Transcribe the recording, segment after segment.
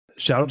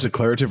Shout out to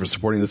Claritin for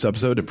supporting this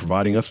episode and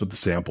providing us with the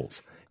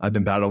samples. I've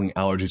been battling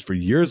allergies for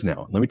years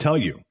now. Let me tell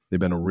you, they've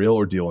been a real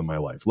ordeal in my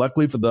life.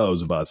 Luckily for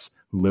those of us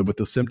who live with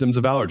the symptoms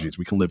of allergies,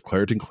 we can live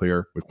Claritin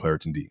Clear with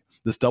Claritin D.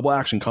 This double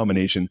action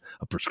combination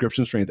of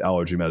prescription strength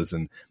allergy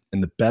medicine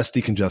and the best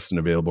decongestant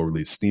available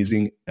relieves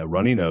sneezing, a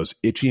runny nose,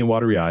 itchy and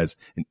watery eyes,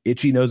 an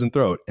itchy nose and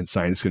throat, and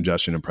sinus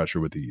congestion and pressure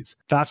with ease.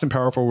 Fast and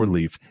powerful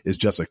relief is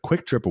just a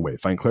quick trip away.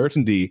 Find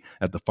Claritin D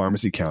at the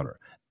pharmacy counter.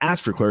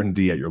 Ask for Claritin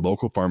D at your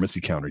local pharmacy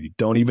counter. You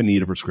don't even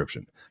need a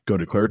prescription. Go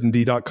to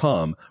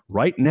ClaritinD.com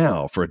right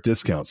now for a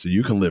discount so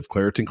you can live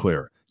Claritin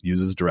Clear. Use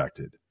as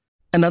directed.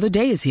 Another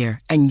day is here,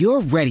 and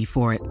you're ready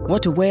for it.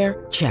 What to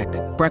wear? Check.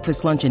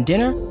 Breakfast, lunch, and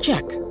dinner?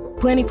 Check.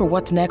 Planning for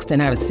what's next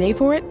and how to save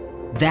for it?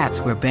 That's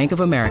where Bank of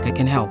America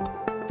can help.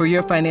 For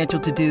your financial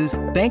to-dos,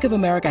 Bank of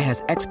America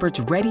has experts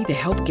ready to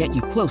help get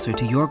you closer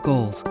to your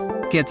goals.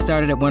 Get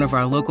started at one of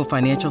our local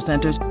financial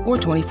centers or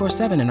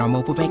 24/7 in our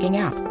mobile banking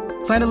app.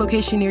 Find a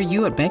location near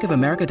you at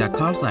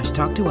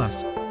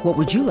bankofamerica.com/talktous. What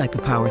would you like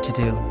the power to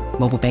do?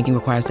 Mobile banking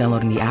requires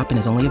downloading the app and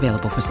is only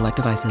available for select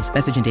devices.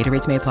 Message and data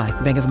rates may apply.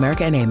 Bank of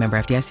America NA, member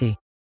FDIC.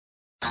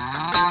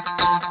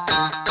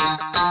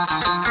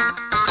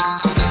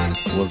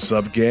 What's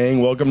up,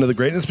 gang? Welcome to The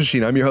Greatness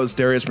Machine. I'm your host,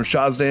 Darius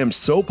Mirshahzadeh. I'm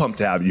so pumped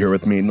to have you here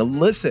with me. Now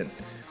listen,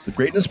 The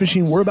Greatness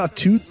Machine, we're about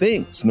two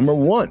things. Number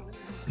one,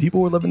 people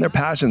who are living their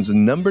passions.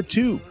 And number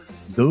two,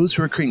 those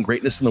who are creating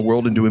greatness in the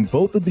world and doing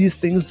both of these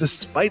things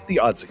despite the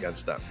odds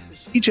against them.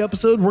 Each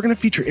episode, we're going to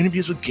feature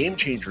interviews with game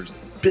changers,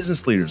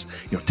 business leaders,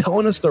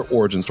 telling us their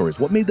origin stories,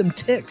 what made them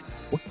tick,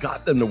 what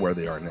got them to where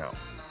they are now.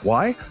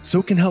 Why? So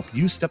it can help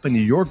you step into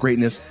your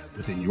greatness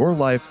within your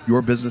life,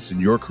 your business,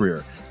 and your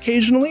career.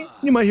 Occasionally,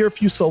 you might hear a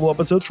few solo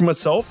episodes from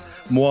myself,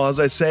 moi as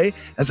I say,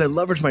 as I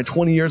leverage my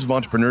 20 years of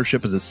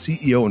entrepreneurship as a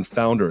CEO and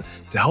founder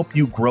to help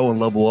you grow and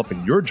level up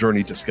in your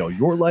journey to scale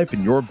your life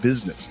and your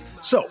business.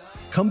 So,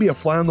 come be a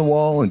fly on the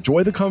wall,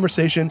 enjoy the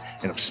conversation,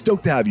 and I'm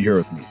stoked to have you here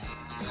with me.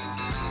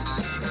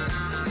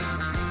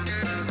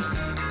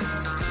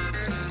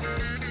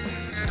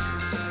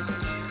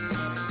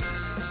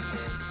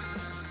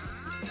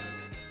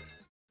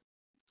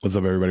 What's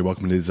up, everybody?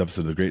 Welcome to today's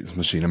episode of The Greatness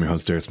Machine. I'm your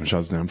host, Darius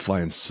Mirshahzadeh. I'm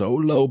flying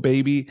solo,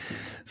 baby.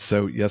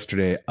 So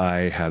yesterday,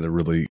 I had a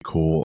really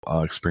cool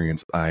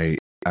experience. I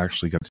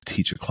actually got to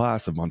teach a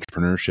class of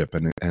entrepreneurship,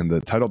 and the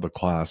title of the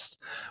class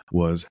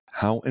was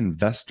How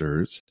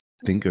Investors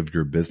Think of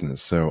Your Business.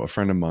 So a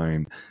friend of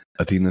mine,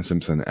 Athena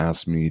Simpson,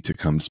 asked me to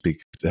come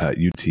speak at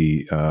UT,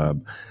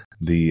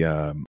 the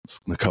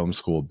McCombs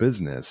School of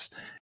Business,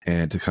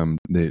 and to come.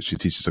 She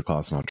teaches a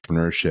class on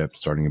entrepreneurship,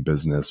 starting a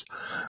business,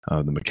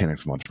 the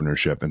mechanics of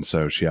entrepreneurship. And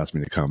so she asked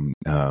me to come.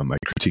 I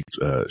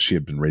critiqued. She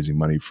had been raising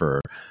money for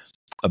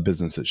a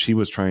business that she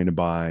was trying to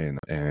buy,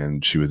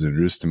 and she was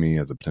introduced to me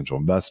as a potential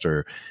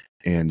investor.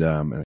 And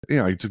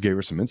I just gave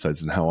her some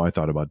insights on how I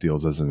thought about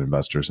deals as an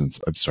investor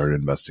since I've started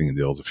investing in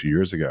deals a few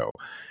years ago.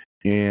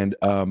 And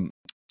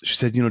she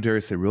said,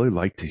 Darius, I really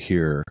like to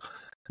hear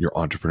your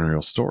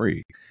entrepreneurial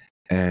story.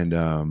 And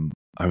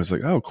I was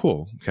like, oh,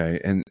 cool. Okay.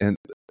 And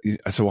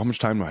I said, well, how much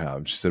time do I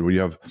have? She said, well, you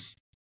have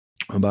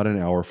about an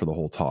hour for the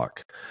whole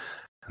talk.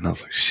 And I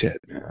was like, shit,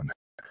 man.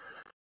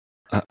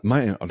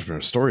 My entrepreneur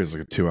story is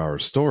like a 2-hour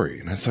story.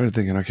 And I started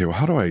thinking, okay, well,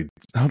 how do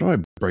I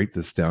break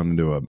this down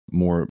into a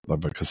more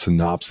of like a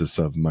synopsis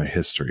of my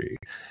history?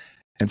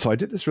 And so I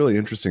did this really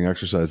interesting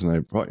exercise, and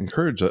I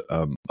encourage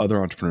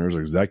other entrepreneurs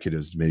or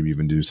executives to maybe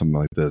even do something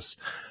like this.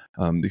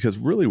 Because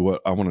really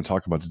what I want to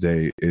talk about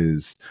today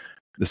is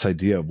this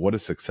idea of what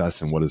is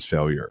success and what is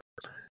failure.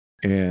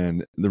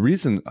 And the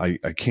reason I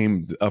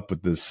came up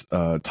with this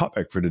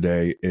topic for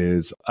today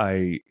is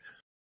I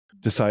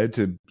decided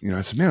to,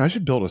 I said, man, I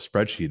should build a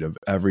spreadsheet of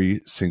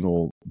every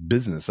single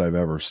business I've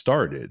ever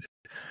started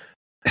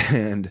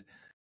and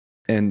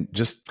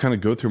just kind of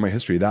go through my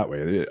history that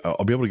way.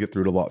 I'll be able to get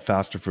through it a lot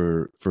faster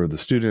for the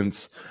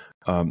students.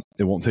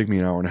 It won't take me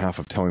an hour and a half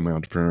of telling my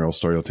entrepreneurial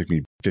story. It'll take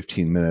me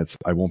 15 minutes.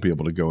 I won't be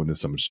able to go into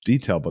so much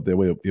detail, but they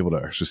will be able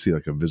to actually see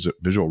like a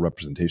visual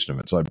representation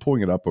of it. So I'm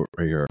pulling it up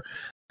right here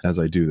as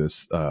I do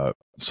this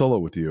solo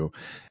with you.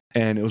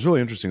 And it was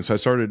really interesting. So I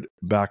started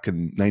back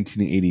in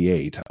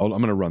 1988. I'm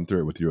going to run through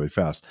it with you really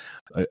fast.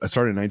 I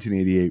started in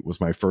 1988. Was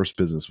my first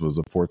business, was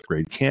a 4th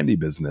grade candy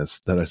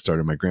business that I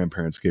started. My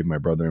grandparents gave my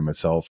brother and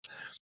myself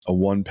a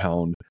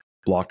 1-pound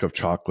block of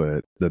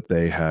chocolate that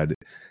they had.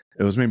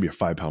 It was maybe a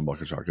 5-pound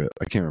block of chocolate.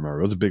 I can't remember.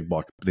 It was a big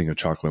block thing of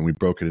chocolate. And we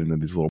broke it into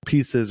these little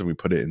pieces and we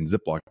put it in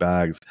Ziploc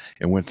bags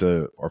and went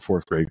to our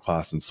 4th grade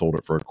class and sold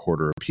it for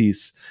 $0.25 a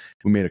piece.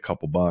 We made a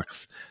couple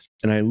bucks.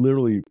 And I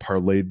literally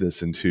parlayed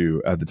this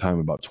into, at the time,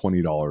 about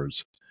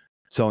 $20,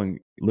 selling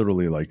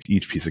literally like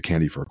each piece of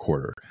candy for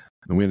 $0.25.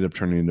 And we ended up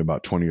turning into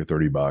about 20 or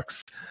 30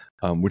 bucks,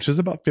 which is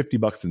about 50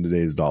 bucks in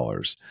today's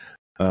dollars.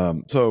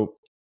 So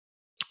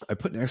I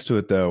put next to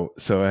it though.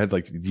 So I had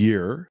like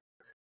year,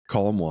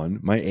 column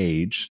 1, my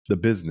age, the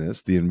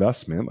business, the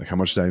investment, like how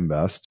much did I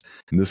invest?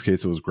 In this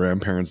case, it was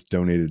grandparents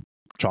donated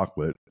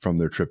chocolate from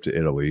their trip to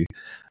Italy.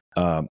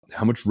 How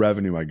much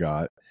revenue I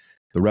got.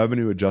 the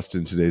revenue adjusted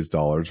in today's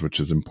dollars, which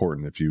is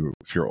important if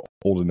you're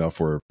old enough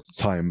where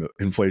time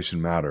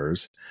inflation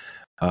matters.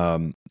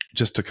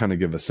 Just to kind of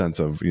give a sense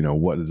of,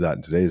 what is that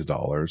in today's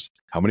dollars?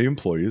 How many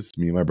employees?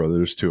 Me and my brother,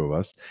 there's two of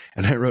us.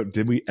 And I wrote,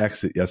 did we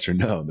exit? Yes or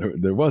no?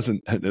 There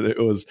wasn't.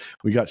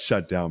 We got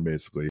shut down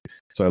basically.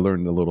 So I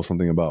learned a little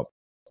something about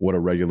what a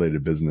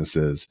regulated business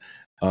is.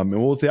 And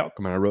what was the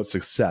outcome? And I wrote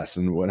success.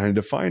 And when I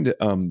defined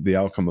the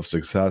outcome of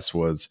success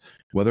was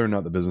whether or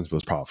not the business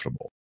was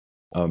profitable.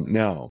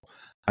 Now,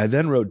 I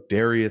then wrote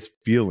Darius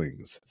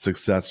feelings,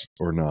 success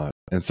or not.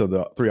 And so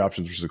the three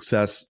options were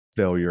success,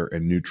 failure,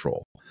 and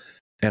neutral.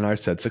 And I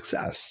said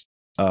success.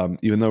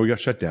 Even though we got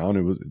shut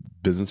down,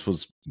 business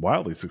was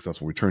wildly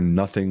successful. We turned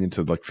nothing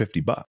into like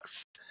 $50.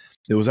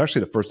 It was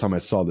actually the first time I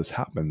saw this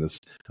happen, this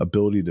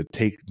ability to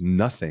take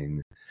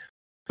nothing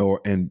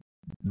and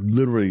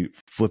literally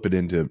flip it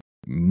into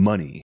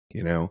money,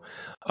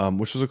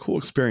 which was a cool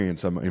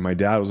experience. My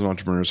dad was an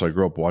entrepreneur, so I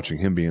grew up watching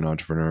him be an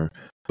entrepreneur,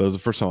 but it was the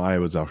first time I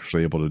was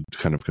actually able to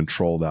kind of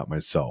control that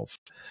myself.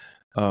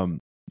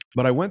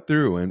 But I went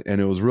through and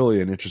it was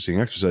really an interesting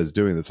exercise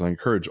doing this. And I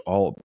encourage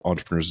all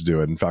entrepreneurs to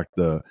do it. In fact,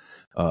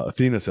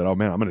 Athena said, oh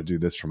man, I'm going to do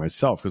this for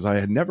myself because I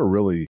had never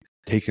really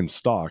taken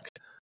stock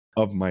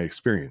of my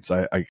experience.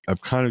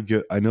 I've kind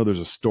of I know there's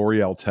a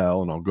story I'll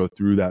tell and I'll go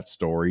through that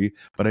story,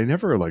 but I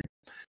never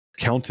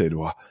counted,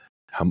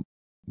 how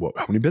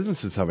many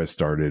businesses have I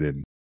started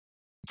and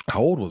how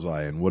old was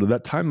I and what did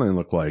that timeline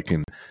look like?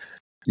 And,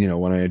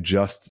 when I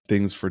adjust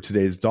things for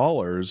today's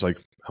dollars,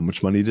 how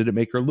much money did it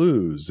make or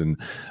lose? And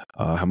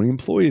how many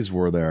employees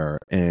were there?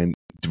 And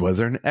was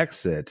there an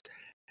exit?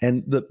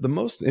 And the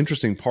most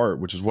interesting part,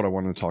 which is what I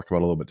wanted to talk about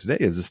a little bit today,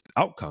 is this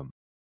outcome,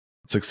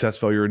 success,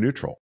 failure, and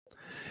neutral.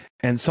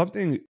 And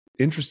something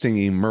interesting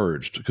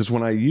emerged because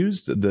when I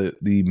used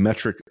the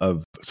metric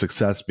of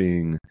success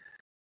being,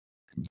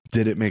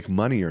 did it make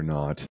money or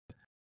not?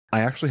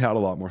 I actually had a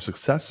lot more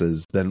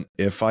successes than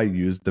if I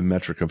used the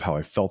metric of how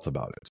I felt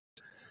about it.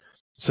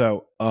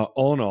 So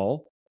all in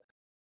all,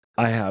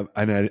 I have,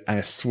 and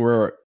I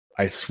swear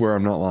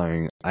I'm not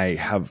lying. I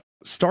have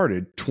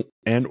started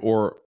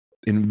or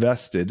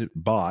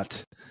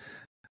bought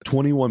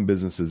 21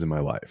 businesses in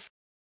my life.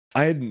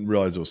 I didn't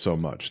realize it was so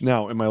much.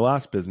 Now, in my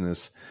last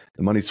business,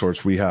 the Money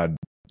Source, we had,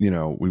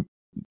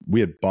 we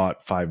had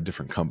bought 5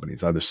 different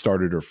companies, either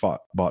started or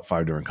bought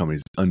 5 different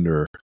companies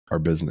under our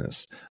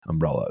business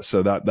umbrella.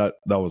 So that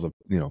was of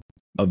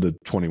the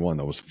 21,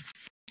 that was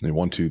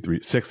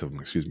 6 of them,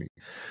 excuse me.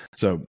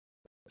 So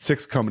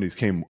 6 companies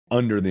came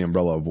under the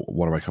umbrella of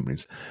one of my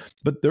companies,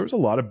 but there was a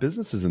lot of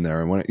businesses in there.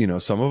 And when,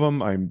 some of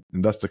them I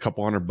invested a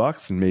couple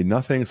 $100 and made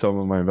nothing. Some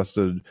of them I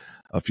invested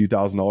a few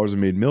 $1,000s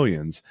and made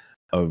millions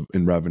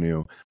in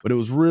revenue, but it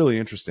was really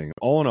interesting.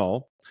 All in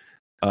all,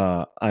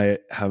 I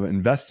have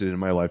invested in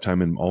my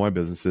lifetime in all my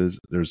businesses.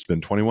 There's been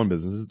 21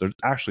 businesses. There's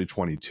actually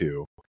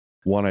 22.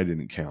 One I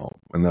didn't count,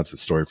 and that's a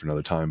story for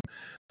another time.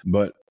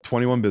 But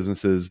 21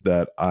 businesses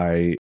that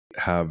I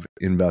have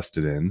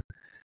invested in,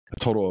 a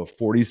total of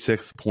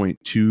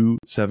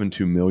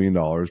 $46.272 million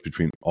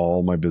between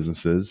all my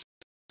businesses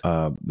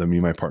that me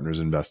and my partners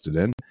invested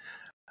in.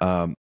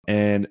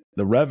 And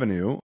the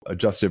revenue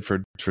adjusted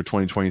for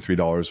 2023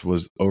 dollars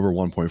was over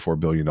 $1.4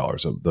 billion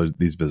of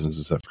these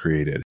businesses have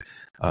created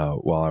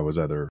while I was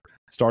either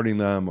starting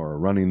them or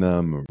running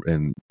them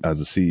and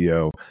as a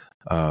CEO.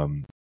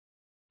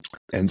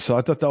 And so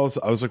I thought I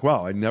was like,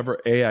 wow, I'd never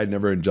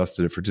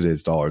adjusted it for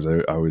today's dollars. I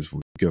always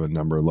would give a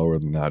number lower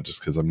than that just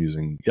because I'm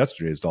using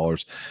yesterday's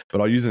dollars. But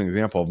I'll use an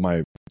example of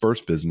my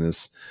first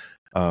business.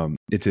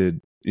 It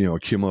did, a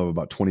cumulative of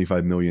about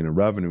 25 million in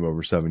revenue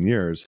over 7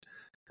 years.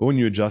 But when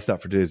you adjust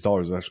that for today's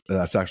dollars,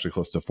 that's actually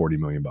close to 40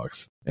 million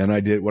bucks. And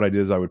what I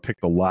did is I would pick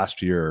the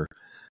last year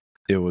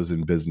it was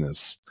in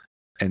business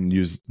and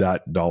use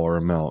that dollar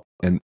amount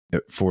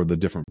for the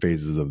different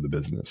phases of the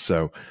business.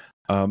 So,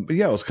 but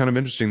yeah, it was kind of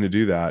interesting to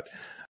do that.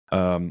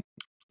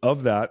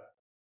 Of that,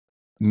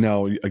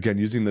 now again,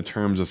 using the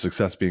terms of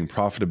success being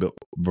profitable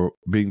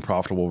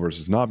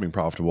versus not being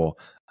profitable,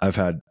 I've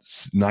had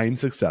 9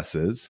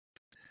 successes,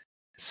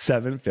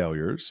 7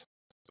 failures,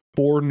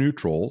 4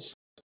 neutrals,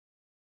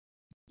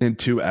 and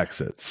 2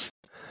 exits.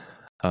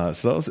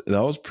 So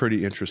that was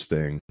pretty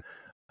interesting.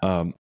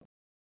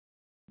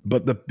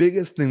 But the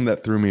biggest thing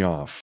that threw me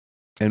off,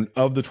 and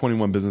of the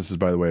 21 businesses,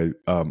 by the way,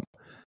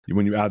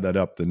 when you add that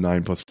up, the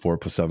 9 plus 4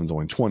 plus 7 is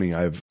only 20.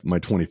 I have my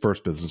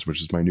 21st business,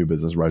 which is my new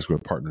business, Rise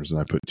Growth Partners, and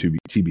I put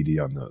TBD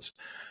on those.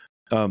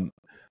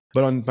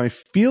 But on my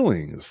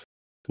feelings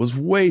was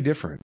way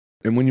different.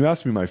 And when you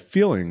ask me my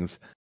feelings,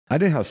 I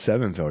didn't have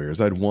 7 failures.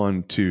 I had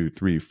 1, 2,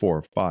 3,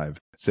 4, 5,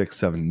 6,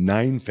 7,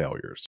 9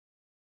 failures.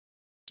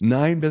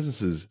 9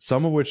 businesses,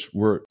 some of which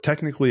were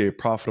technically a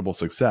profitable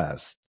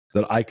success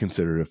that I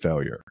considered a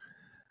failure.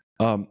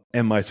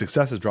 And my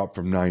successes dropped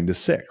from 9 to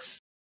 6.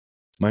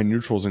 My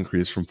neutrals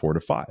increased from 4 to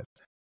 5.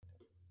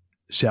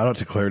 Shout out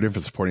to Claritin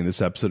for supporting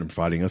this episode and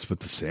providing us with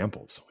the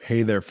samples.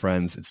 Hey there,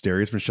 friends. It's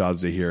Darius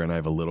Mashazda here, and I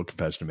have a little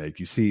confession to make.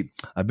 You see,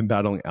 I've been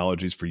battling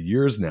allergies for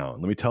years now,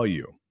 and let me tell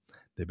you,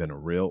 They've been a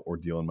real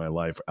ordeal in my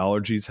life.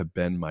 Allergies have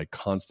been my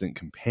constant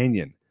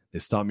companion. They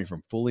stop me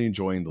from fully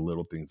enjoying the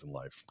little things in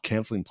life, from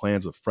canceling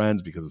plans with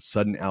friends because of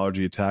sudden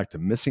allergy attack to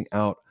missing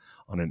out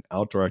on an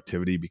outdoor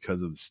activity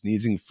because of the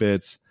sneezing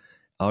fits.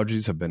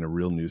 Allergies have been a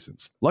real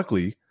nuisance.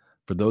 Luckily,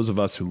 for those of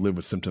us who live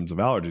with symptoms of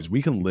allergies,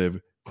 we can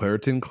live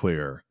Claritin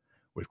Clear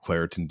with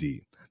Claritin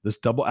D. This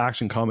double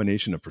action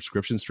combination of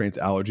prescription strength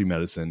allergy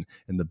medicine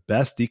and the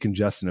best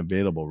decongestant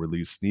available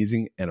relieves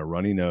sneezing and a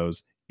runny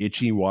nose,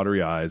 itchy,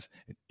 watery eyes,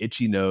 an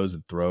itchy nose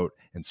and throat,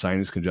 and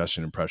sinus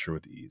congestion and pressure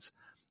with ease.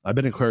 I've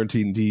been a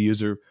Claritin D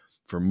user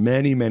for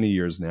many, many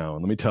years now,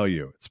 and let me tell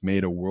you, it's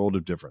made a world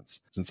of difference.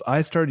 Since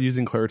I started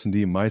using Claritin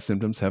D, my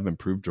symptoms have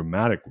improved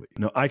dramatically.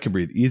 Now, I can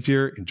breathe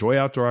easier, enjoy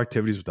outdoor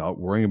activities without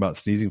worrying about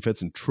sneezing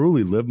fits, and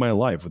truly live my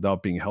life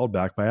without being held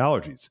back by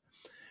allergies.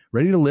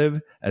 Ready to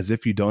live as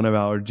if you don't have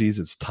allergies?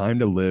 It's time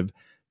to live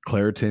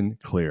Claritin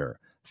Clear.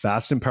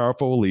 Fast and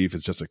powerful relief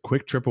is just a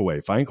quick trip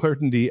away. Find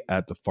Claritin D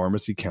at the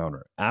pharmacy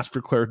counter. Ask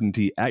for Claritin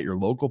D at your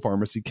local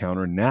pharmacy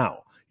counter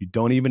now. You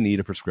don't even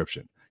need a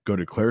prescription. Go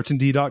to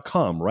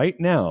ClaritinD.com right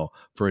now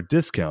for a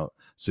discount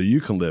so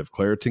you can live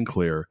Claritin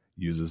Clear.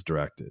 Use as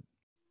directed.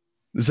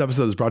 This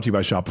episode is brought to you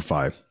by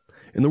Shopify.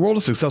 In the world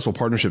of successful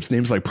partnerships,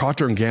 names like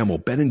Procter & Gamble,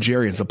 Ben &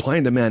 Jerry, and Supply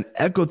and Demand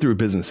echo through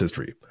business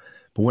history.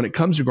 But when it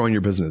comes to growing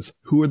your business,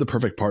 who are the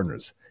perfect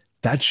partners?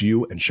 That's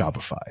you and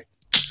Shopify.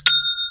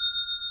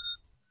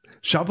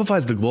 Shopify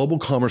is the global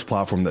commerce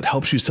platform that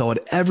helps you sell at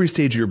every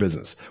stage of your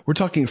business. We're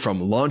talking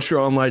from launch your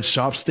online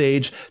shop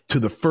stage to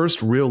the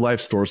first real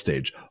life store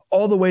stage,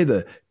 all the way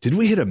to, did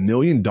we hit $1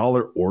 million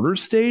order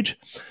stage?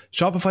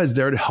 Shopify is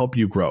there to help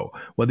you grow.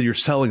 Whether you're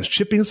selling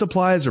shipping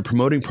supplies or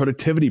promoting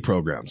productivity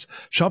programs,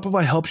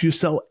 Shopify helps you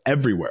sell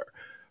everywhere.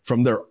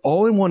 From their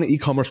all-in-one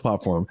e-commerce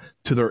platform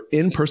to their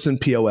in-person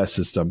POS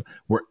system,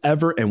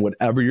 wherever and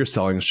whatever you're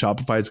selling,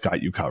 Shopify's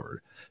got you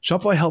covered.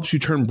 Shopify helps you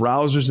turn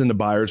browsers into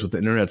buyers with the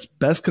internet's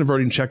best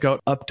converting checkout,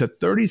 up to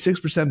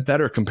 36%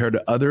 better compared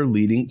to other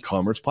leading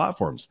commerce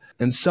platforms.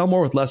 And sell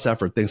more with less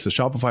effort thanks to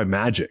Shopify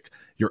Magic,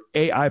 your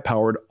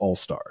AI-powered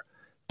all-star.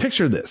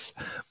 Picture this,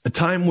 a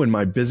time when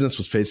my business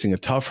was facing a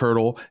tough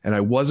hurdle and I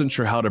wasn't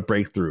sure how to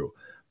break through.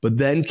 But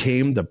then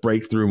came the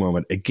breakthrough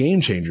moment, a game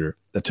changer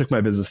that took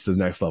my business to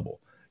the next level.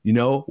 You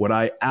know, what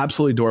I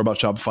absolutely adore about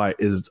Shopify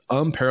is its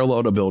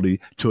unparalleled ability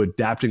to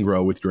adapt and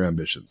grow with your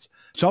ambitions.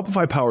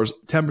 Shopify powers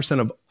 10%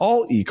 of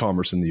all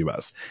e-commerce in the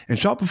US, and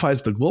Shopify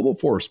is the global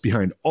force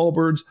behind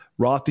Allbirds,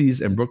 Rothy's,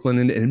 and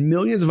Brooklinen, and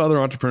millions of other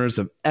entrepreneurs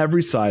of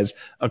every size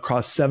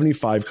across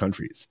 75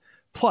 countries.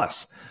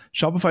 Plus,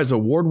 Shopify's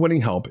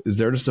award-winning help is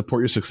there to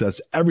support your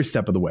success every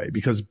step of the way,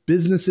 because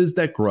businesses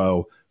that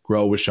grow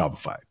with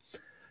Shopify.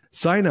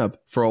 Sign up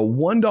for a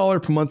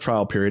 $1 per month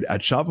trial period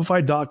at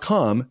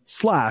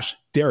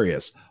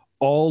shopify.com/Darius,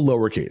 all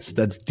lowercase.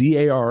 That's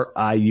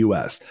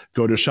DARIUS.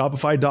 Go to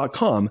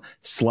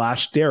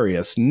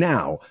shopify.com/Darius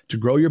now to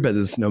grow your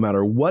business no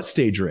matter what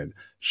stage you're in.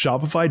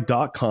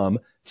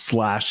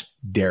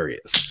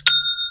 Shopify.com/Darius.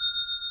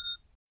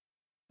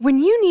 When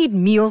you need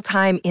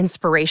mealtime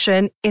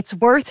inspiration, it's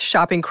worth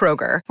shopping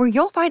Kroger, where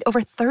you'll find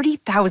over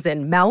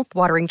 30,000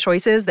 mouth-watering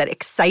choices that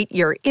excite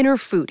your inner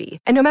foodie.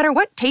 And no matter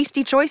what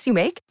tasty choice you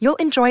make, you'll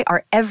enjoy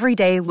our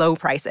everyday low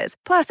prices,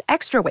 plus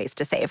extra ways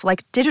to save,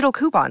 like digital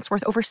coupons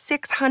worth over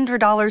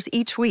 $600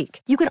 each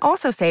week. You can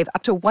also save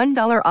up to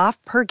 $1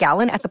 off per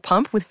gallon at the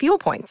pump with fuel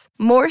points.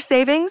 More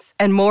savings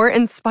and more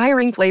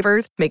inspiring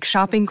flavors make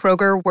shopping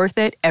Kroger worth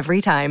it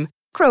every time.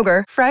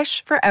 Kroger,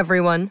 fresh for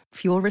everyone.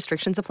 Fuel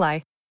restrictions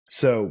apply.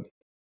 So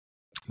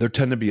there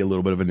tend to be a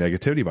little bit of a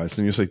negativity bias.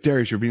 And you're just like,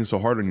 Darius, you're being so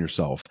hard on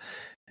yourself.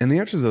 And the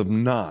answer is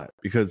I'm not,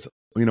 because,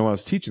 you know, when I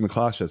was teaching the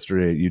class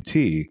yesterday at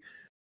UT,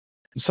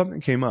 something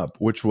came up,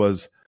 which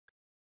was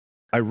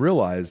I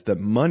realized that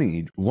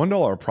money,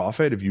 $1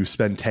 profit, if you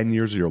spend 10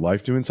 years of your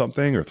life doing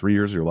something or 3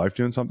 years of your life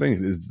doing something,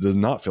 it does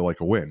not feel like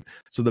a win.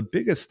 So the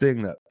biggest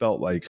thing that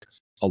felt like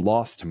a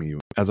loss to me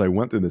as I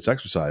went through this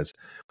exercise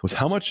was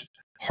how much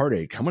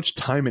heartache, how much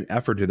time and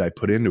effort did I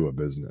put into a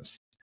business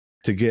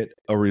to get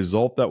a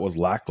result that was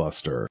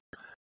lackluster,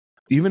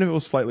 even if it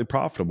was slightly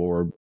profitable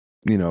or,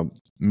 you know,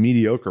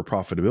 mediocre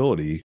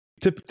profitability.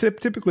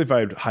 Typically, if I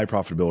had high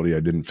profitability,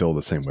 I didn't feel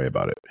the same way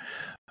about it.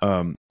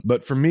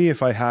 But for me,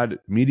 if I had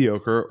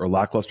mediocre or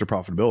lackluster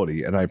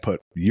profitability and I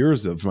put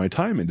years of my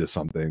time into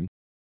something,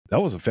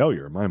 that was a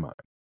failure in my mind.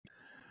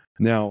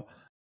 Now,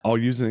 I'll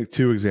use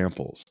two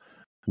examples.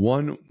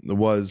 One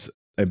was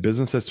a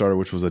business I started,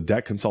 which was a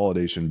debt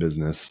consolidation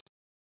business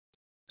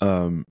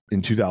in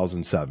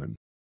 2007.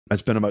 I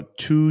spent about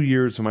 2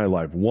 years of my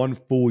life, 1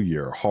 full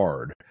year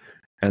hard,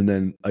 and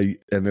then a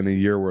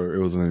year where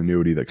it was an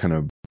annuity that kind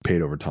of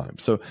paid over time.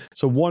 So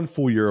 1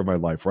 full year of my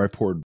life where I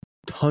poured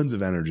tons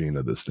of energy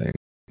into this thing,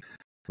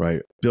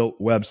 right? Built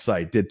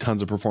website, did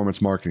tons of performance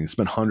marketing,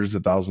 spent hundreds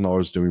of thousands of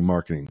dollars doing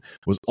marketing,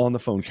 was on the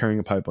phone carrying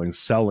a pipeline,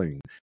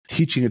 selling,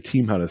 teaching a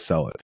team how to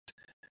sell it.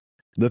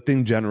 The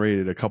thing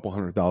generated a couple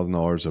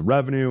 $100,000 of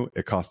revenue.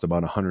 It cost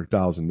about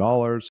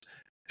 $100,000.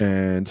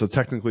 And so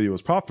technically it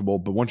was profitable,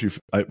 but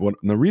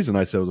the reason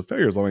I said it was a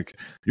failure is I'm like,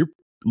 you're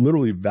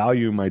literally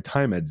valuing my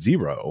time at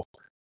zero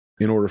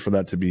in order for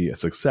that to be a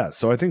success.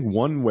 So I think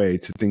one way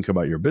to think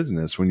about your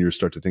business when you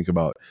start to think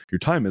about your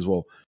time is,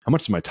 well, how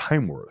much is my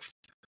time worth?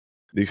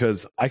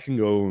 Because I can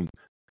go,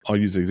 I'll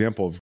use the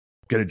example of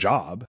get a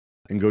job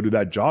and go do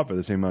that job for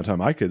the same amount of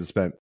time. I could have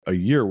spent a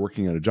year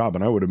working at a job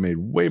and I would have made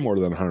way more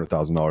than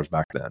 $100,000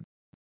 back then.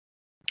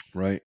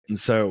 Right. And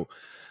so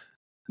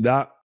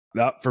that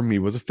for me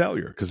was a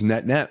failure, because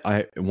net,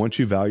 once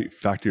you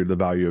factor the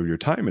value of your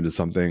time into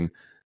something,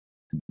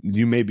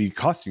 you may be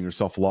costing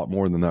yourself a lot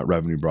more than that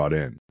revenue brought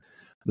in.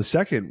 The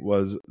second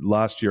was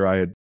last year I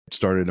had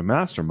started a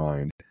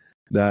mastermind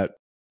that,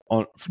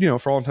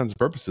 for all intents and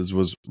purposes,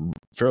 was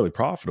fairly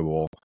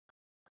profitable.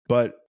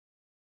 But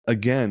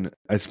again,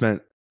 I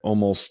spent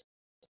almost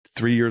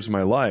 3 years of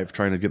my life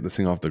trying to get this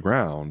thing off the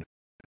ground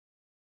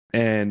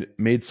and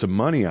made some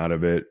money out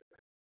of it.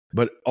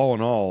 But all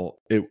in all,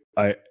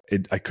 I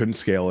couldn't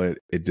scale it.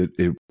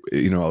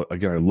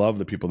 Again, I love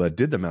the people that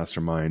did the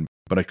mastermind,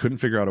 but I couldn't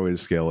figure out a way to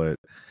scale it.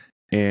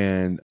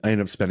 And I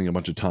ended up spending a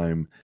bunch of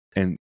time.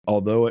 And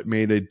although it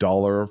made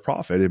 $1 of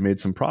profit, it made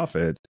some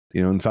profit.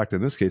 In fact,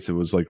 in this case, it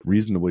was like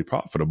reasonably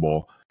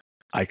profitable.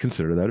 I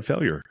consider that a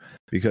failure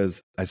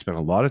because I spent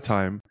a lot of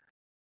time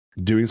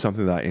doing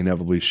something that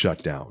inevitably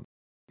shut down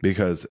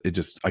because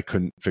I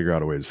couldn't figure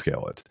out a way to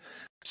scale it.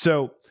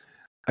 So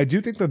I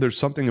do think that there's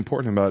something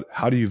important about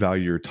how do you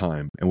value your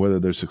time and whether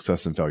there's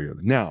success and failure.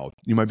 Now,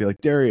 you might be like,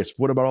 Darius,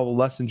 what about all the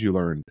lessons you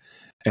learned?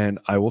 And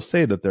I will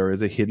say that there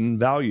is a hidden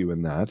value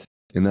in that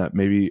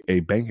maybe a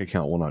bank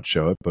account will not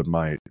show it, but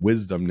my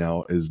wisdom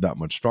now is that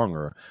much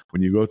stronger.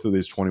 When you go through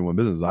these 21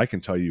 businesses, I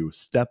can tell you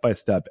step by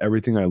step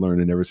everything I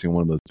learned in every single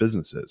one of those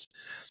businesses.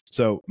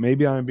 So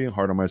maybe I'm being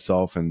hard on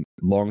myself, and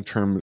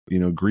long-term,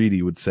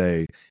 greedy would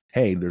say,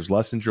 hey, there's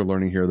lessons you're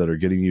learning here that are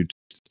getting you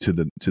to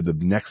the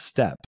next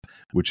step,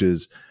 which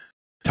is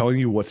telling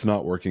you what's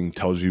not working,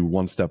 tells you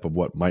one step of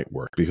what might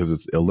work, because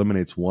it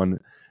eliminates one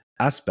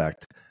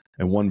aspect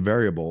and one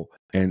variable.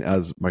 And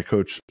as my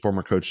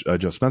former coach,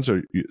 Joe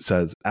Spencer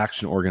says,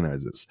 action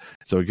organizes.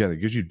 So again, it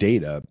gives you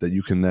data that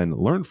you can then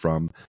learn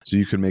from so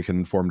you can make an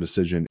informed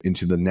decision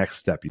into the next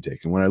step you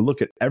take. And when I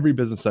look at every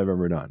business I've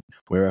ever done,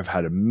 where I've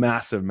had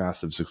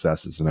massive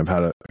successes, and I've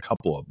had a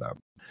couple of them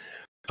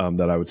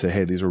that I would say,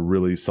 hey, these are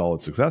really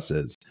solid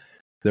successes.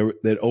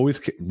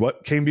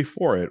 What came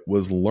before it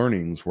was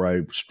learnings where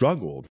I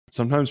struggled,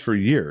 sometimes for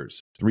years,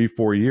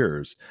 3-4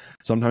 years.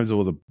 Sometimes it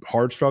was a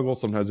hard struggle.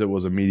 Sometimes it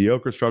was a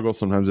mediocre struggle.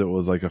 Sometimes it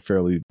was like a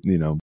fairly,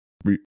 not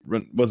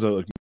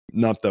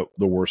the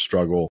worst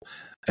struggle.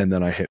 And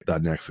then I hit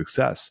that next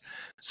success.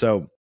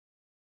 So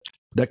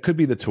that could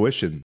be the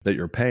tuition that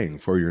you're paying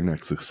for your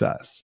next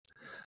success.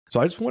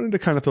 So I just wanted to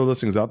kind of throw those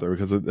things out there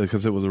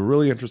because it was a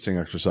really interesting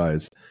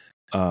exercise.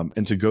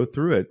 And to go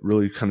through it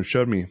really kind of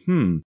showed me,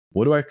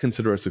 what do I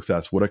consider a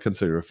success? What do I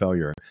consider a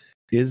failure?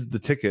 Is the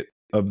ticket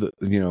of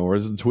or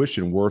is the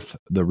tuition worth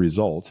the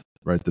result,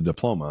 right? The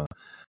diploma,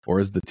 or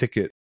is the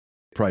ticket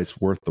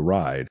price worth the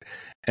ride?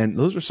 And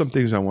those are some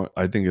things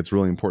I think it's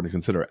really important to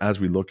consider as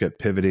we look at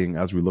pivoting,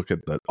 as we look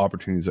at the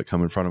opportunities that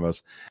come in front of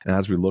us, and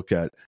as we look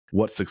at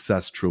what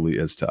success truly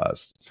is to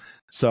us.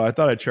 So I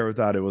thought I'd share with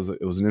that. It was an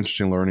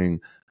interesting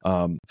learning.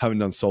 Haven't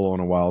done solo in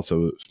a while,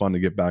 so it's fun to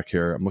get back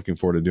here. I'm looking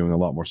forward to doing a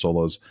lot more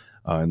solos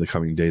in the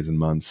coming days and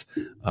months.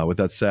 With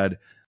that said,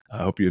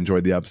 I hope you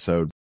enjoyed the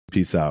episode.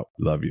 Peace out.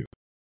 Love you.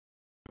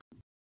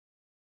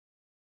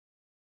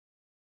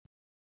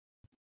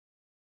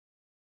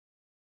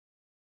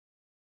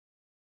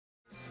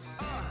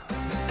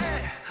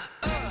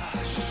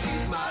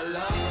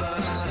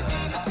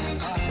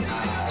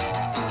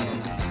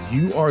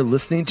 You are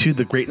listening to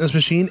The Greatness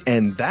Machine,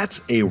 and that's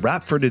a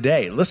wrap for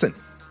today. Listen,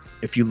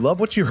 if you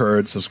love what you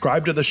heard,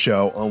 subscribe to the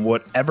show on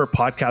whatever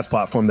podcast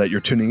platform that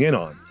you're tuning in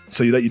on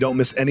so that you don't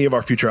miss any of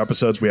our future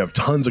episodes. We have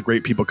tons of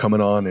great people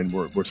coming on, and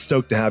we're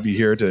stoked to have you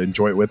here to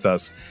enjoy it with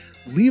us.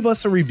 Leave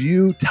us a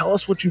review. Tell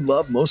us what you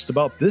love most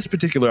about this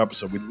particular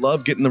episode. We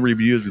love getting the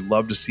reviews. We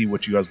love to see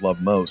what you guys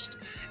love most.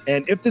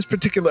 And if this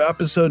particular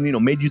episode,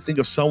 made you think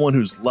of someone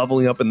who's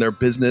leveling up in their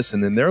business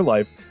and in their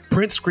life,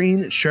 print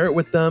screen, share it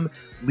with them.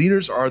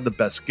 Leaders are the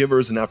best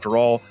givers. And after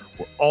all,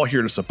 we're all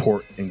here to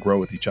support and grow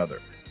with each other.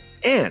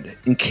 And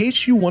in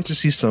case you want to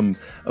see some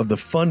of the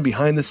fun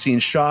behind the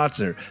scenes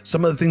shots or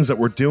some of the things that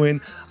we're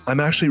doing, I'm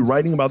actually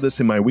writing about this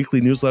in my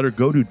weekly newsletter.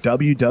 Go to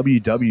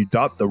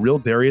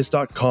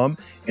www.therealdarius.com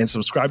and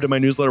subscribe to my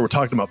newsletter. We're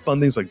talking about fun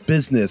things like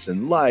business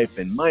and life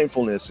and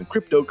mindfulness and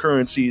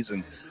cryptocurrencies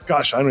and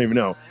gosh, I don't even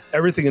know,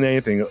 everything and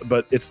anything,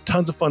 but it's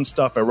tons of fun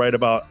stuff I write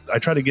about. I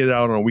try to get it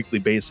out on a weekly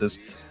basis.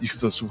 You can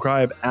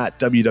subscribe at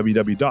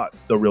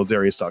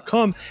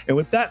www.therealdarius.com. And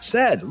with that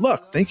said,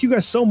 look, thank you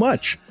guys so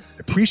much. I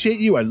appreciate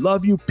you. I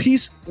love you.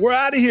 Peace. We're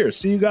out of here.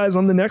 See you guys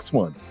on the next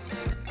one.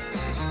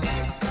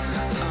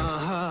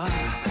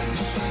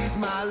 She's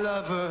my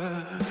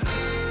lover.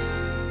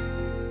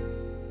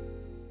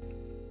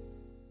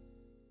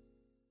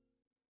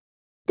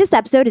 This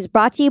episode is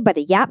brought to you by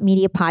the Yap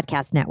Media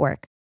Podcast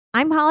Network.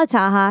 I'm Hala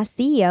Taha,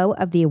 CEO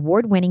of the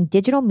award-winning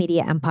digital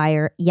media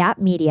empire, Yap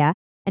Media,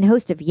 and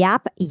host of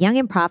Yap Young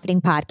and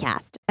Profiting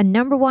Podcast, a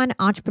 #1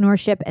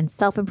 entrepreneurship and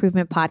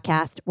self-improvement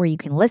podcast where you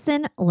can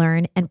listen,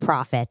 learn, and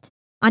profit.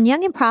 On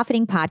Young and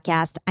Profiting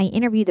Podcast, I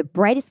interview the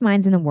brightest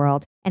minds in the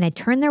world, and I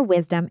turn their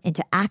wisdom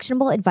into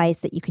actionable advice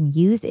that you can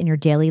use in your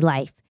daily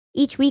life.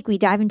 Each week, we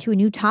dive into a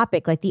new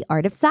topic like the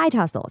art of side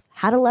hustles,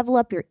 how to level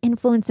up your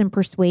influence and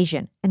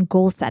persuasion, and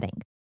goal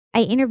setting.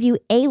 I interview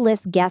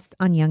A-list guests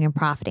on Young and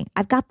Profiting.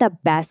 I've got the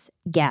best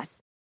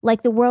guests,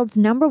 like the world's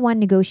 #1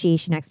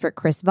 negotiation expert,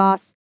 Chris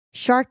Voss,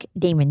 Shark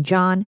Damon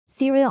John,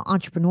 serial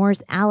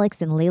entrepreneurs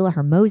Alex and Layla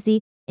Hermosi,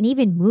 and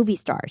even movie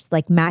stars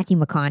like Matthew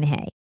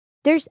McConaughey.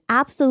 There's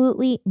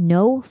absolutely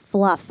no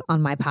fluff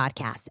on my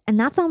podcast, and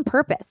that's on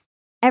purpose.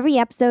 Every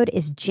episode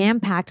is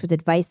jam-packed with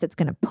advice that's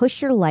going to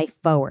push your life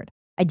forward.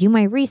 I do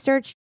my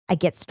research, I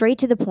get straight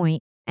to the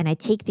point, and I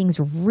take things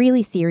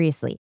really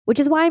seriously, which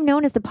is why I'm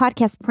known as the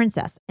podcast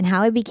princess and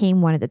how I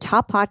became one of the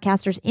top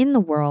podcasters in the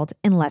world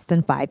in less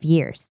than 5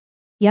 years.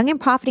 Young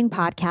and Profiting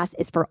Podcast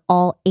is for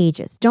all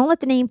ages. Don't let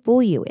the name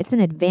fool you. It's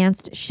an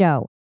advanced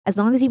show. As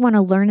long as you want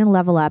to learn and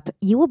level up,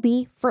 you will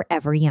be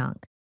forever young.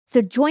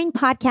 So join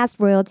Podcast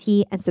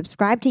Royalty and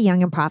subscribe to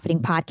Young and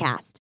Profiting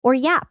Podcast, or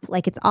YAP,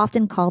 like it's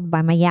often called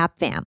by my YAP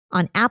fam,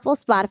 on Apple,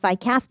 Spotify,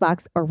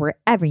 CastBox, or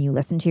wherever you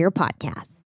listen to your podcasts.